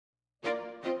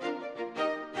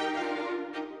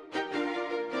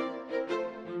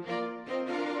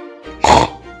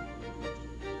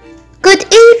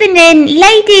evening,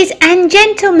 ladies and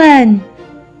gentlemen,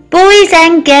 boys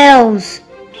and girls,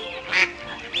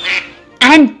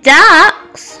 and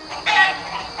ducks,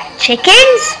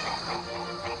 chickens.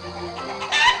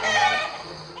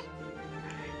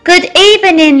 Good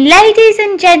evening, ladies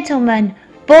and gentlemen,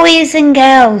 boys and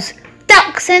girls,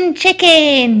 ducks and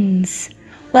chickens.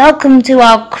 Welcome to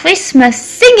our Christmas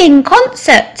singing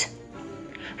concert.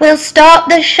 We'll start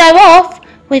the show off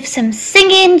with some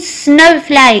singing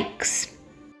snowflakes.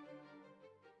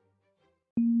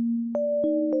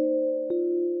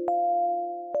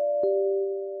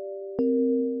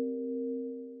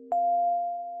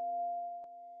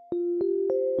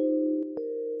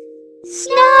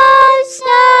 Snow,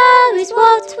 snow is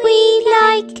what we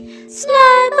like,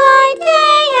 snow by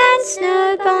day and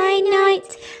snow by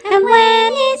night, and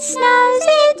when it snows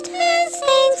it turns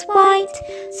things white.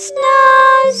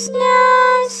 Snow,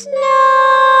 snow,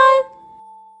 snow.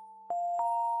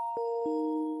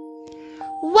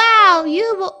 Wow,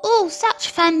 you were all such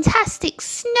fantastic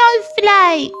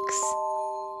snowflakes.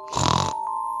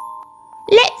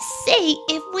 Let's see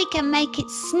if we can make it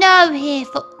snow here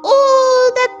for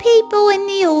all the people in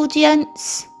the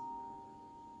audience.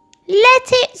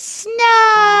 Let it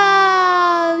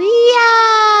snow!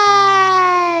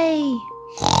 Yay!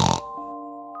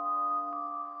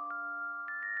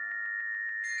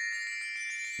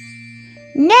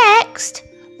 Next,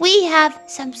 we have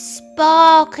some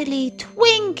sparkly,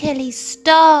 twinkly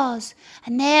stars,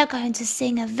 and they're going to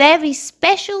sing a very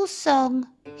special song.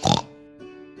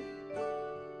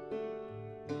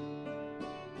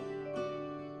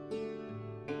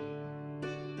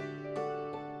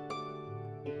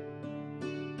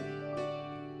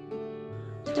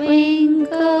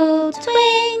 Twinkle,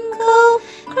 twinkle,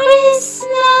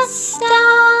 Christmas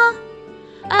star,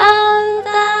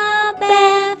 over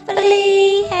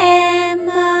Bethlehem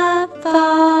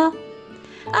afar,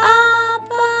 up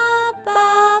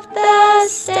above the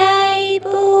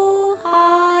stable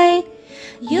high,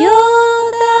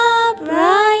 you're the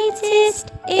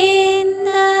brightest in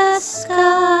the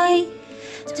sky.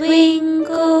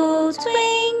 Twinkle,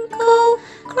 twinkle,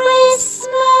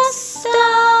 Christmas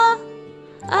star,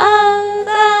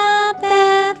 over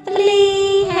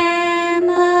Bethlehem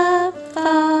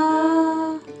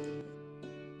afar.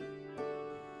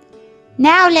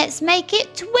 Now let's make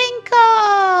it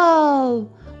twinkle!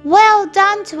 Well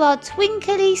done to our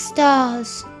twinkly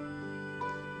stars.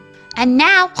 And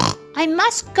now I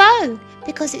must go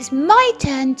because it's my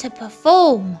turn to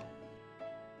perform.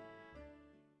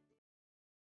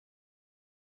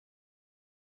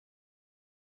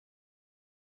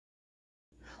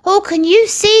 Oh, can you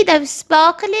see those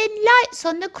sparkling lights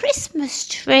on the Christmas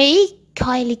tree,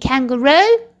 Kylie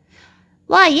Kangaroo?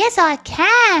 Why, yes I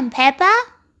can, Peppa.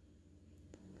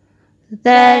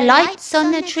 The lights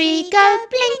on the tree go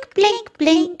blink, blink,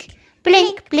 blink,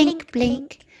 blink, blink,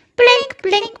 blink, blink,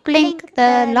 blink, blink.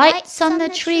 The lights on the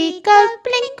tree go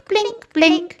blink, blink,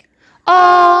 blink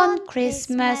on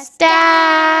Christmas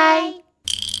Day.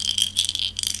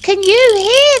 Can you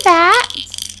hear that?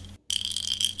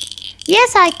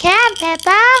 Yes, I can,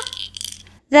 Peppa.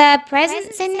 The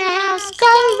presents in the house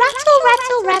go rattle,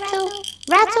 rattle, rattle,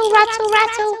 rattle, rattle,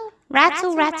 rattle,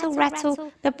 rattle, rattle,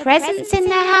 rattle. The presents in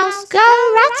the house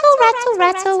go rattle, rattle,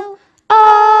 rattle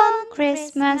on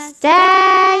Christmas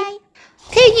Day.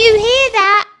 Can you hear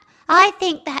that? I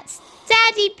think that's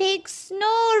Daddy Pig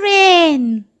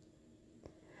snoring.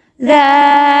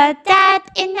 The dad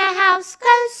in the house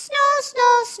goes snore,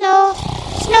 snore, snore,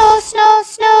 snore, snore,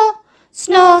 snore.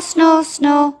 Snore, snore,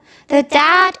 snore. The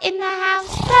dad in the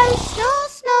house goes snore,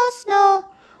 snore, snore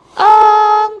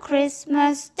on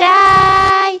Christmas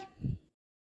Day.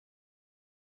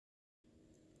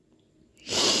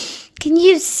 Can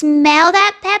you smell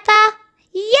that, Peppa?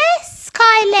 Yes,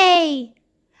 Kylie.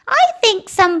 I think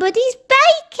somebody's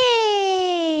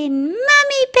baking.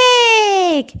 Mummy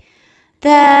Pig.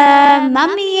 The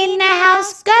mummy in the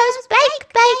house goes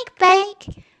bake, bake, bake,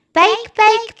 bake,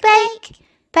 bake, bake.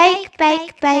 Bake,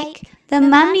 bake, bake. The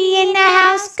mummy in the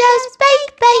house goes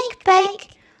bake, bake,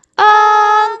 bake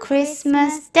on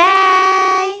Christmas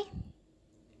Day.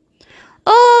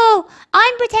 Oh,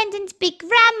 I'm pretending to be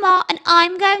Grandma and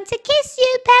I'm going to kiss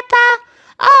you, Peppa.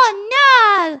 Oh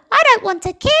no, I don't want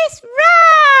to kiss.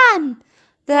 Run!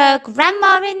 The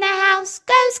Grandma in the house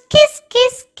goes kiss,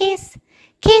 kiss, kiss,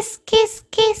 kiss, kiss,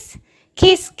 kiss,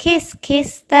 kiss, kiss,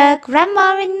 kiss. The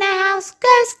Grandma in the house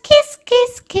goes kiss,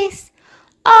 kiss, kiss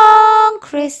on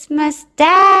Christmas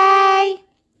Day.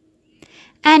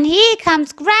 And here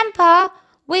comes Grandpa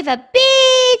with a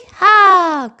big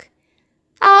hug.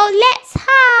 Oh, let's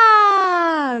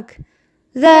hug.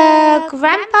 The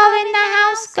grandpa in the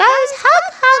house goes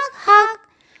hug, hug, hug.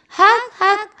 Hug,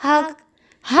 hug, hug.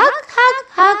 Hug, hug,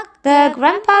 hug. The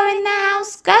grandpa in the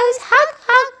house goes hug,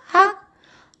 hug, hug.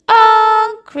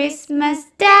 On Christmas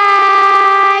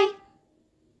Day.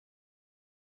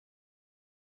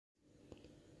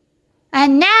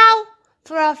 And now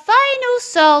for our final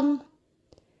song.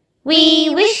 We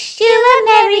wish you a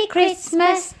Merry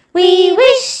Christmas. We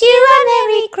wish you a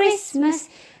Merry Christmas.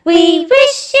 We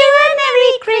wish you a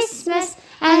Merry Christmas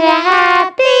and a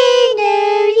Happy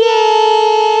New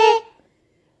Year.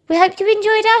 We hope you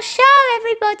enjoyed our show,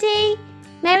 everybody.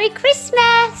 Merry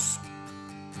Christmas.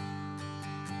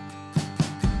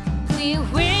 We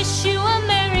wish